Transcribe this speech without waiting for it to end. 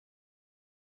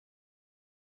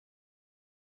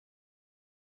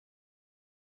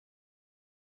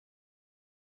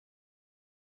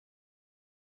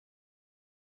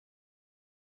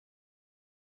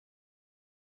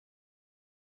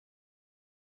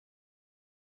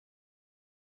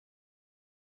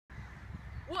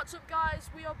What's up guys,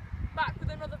 we are back with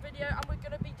another video and we're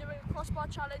going to be doing a crossbar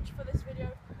challenge for this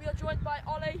video. We are joined by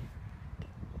Ollie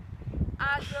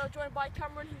and we are joined by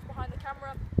Cameron, who's behind the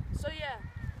camera. So yeah,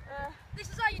 this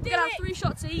is how you do we're going to have 3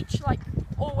 shots each, like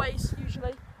always,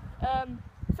 usually.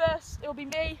 First it will be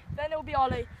me, then it will be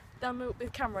Ollie, then it will be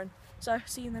Cameron. So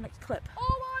see you in the next clip.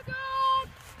 Oh my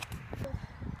god!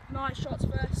 Nice shots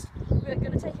first. We're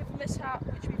going to take it from this hat,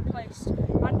 which we've placed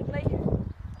randomly.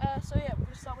 So yeah, we're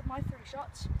going to start with my 3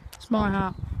 shots. It's my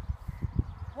hat.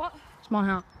 What? It's my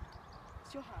hat.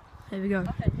 It's your hat. Here we go.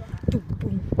 Okay, your hat. Boom,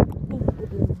 boom, boom, boom,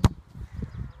 boom.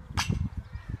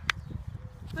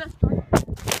 First try.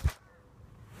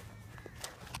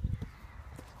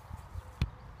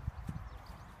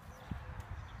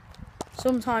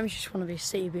 Sometimes you just want to be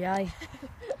CBA.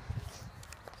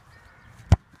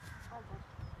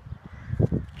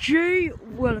 Gee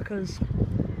Willikers.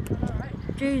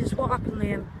 Alright. Jesus, what happened,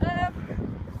 Liam?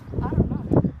 I don't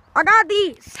know. I got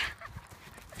these!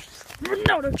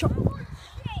 Ronaldo shot.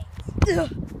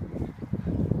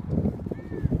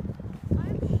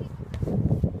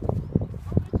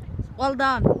 Well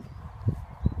done.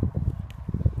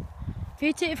 If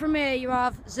you take it from here, you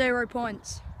have 0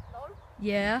 points. No?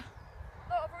 Yeah.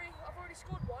 No, I've already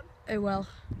scored 1. Oh well.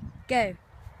 Go.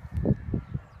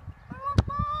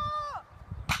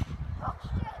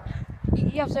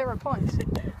 You have 0 points.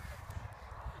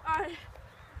 Alright.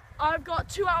 I've got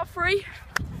 2 out of 3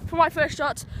 for my first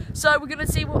shot. So we're gonna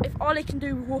see if Ollie can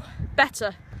do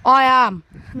better. I am.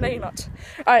 No, you're not.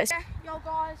 Alright. Yeah, yo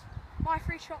guys, my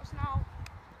 3 shots now.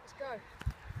 Let's go.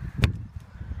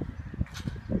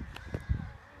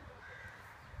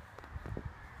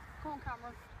 Come on,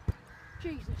 Cameron.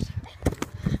 Jesus.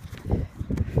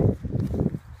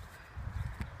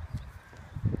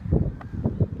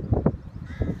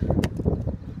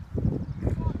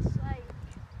 God's sake.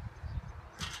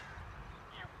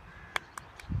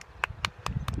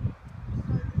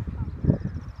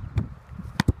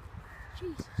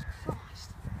 Jesus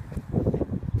Christ.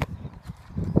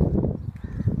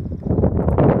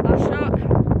 Last shot.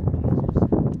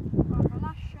 Right, my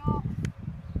last shot.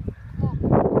 Come on.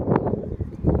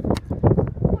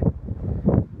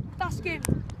 That's good.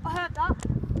 I heard that.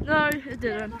 No, it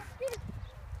didn't. That's good.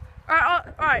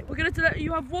 Alright, we're gonna do that.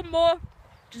 You have 1 more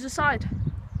to decide.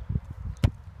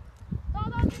 No,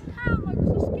 that didn't count, like,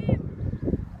 it's a skim.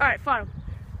 Alright, fine.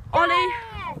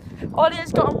 Yeah! Ollie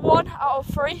has gotten 1 out of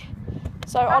 3.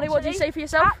 So Ollie, what do you say for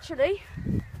yourself? Actually,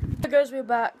 So guys, we're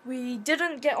back. We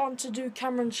didn't get on to do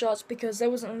Cameron shots because there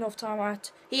wasn't enough time.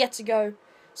 He had to go,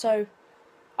 so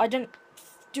I didn't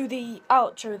do the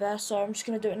outro there. So I'm just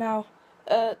gonna do it now.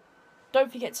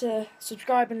 Don't forget to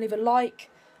subscribe and leave a like.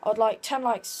 I'd like 10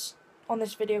 likes on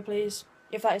this video, please,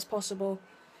 if that is possible.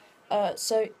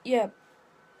 So yeah,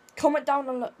 comment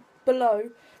down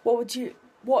below what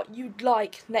you'd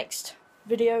like next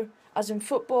video, as in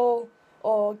football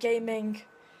or gaming.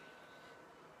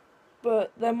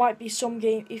 But there might be some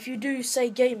game. If you do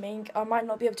say gaming, I might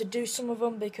not be able to do some of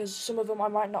them because some of them I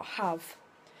might not have.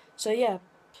 So yeah,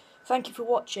 thank you for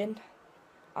watching,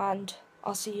 and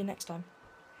I'll see you next time.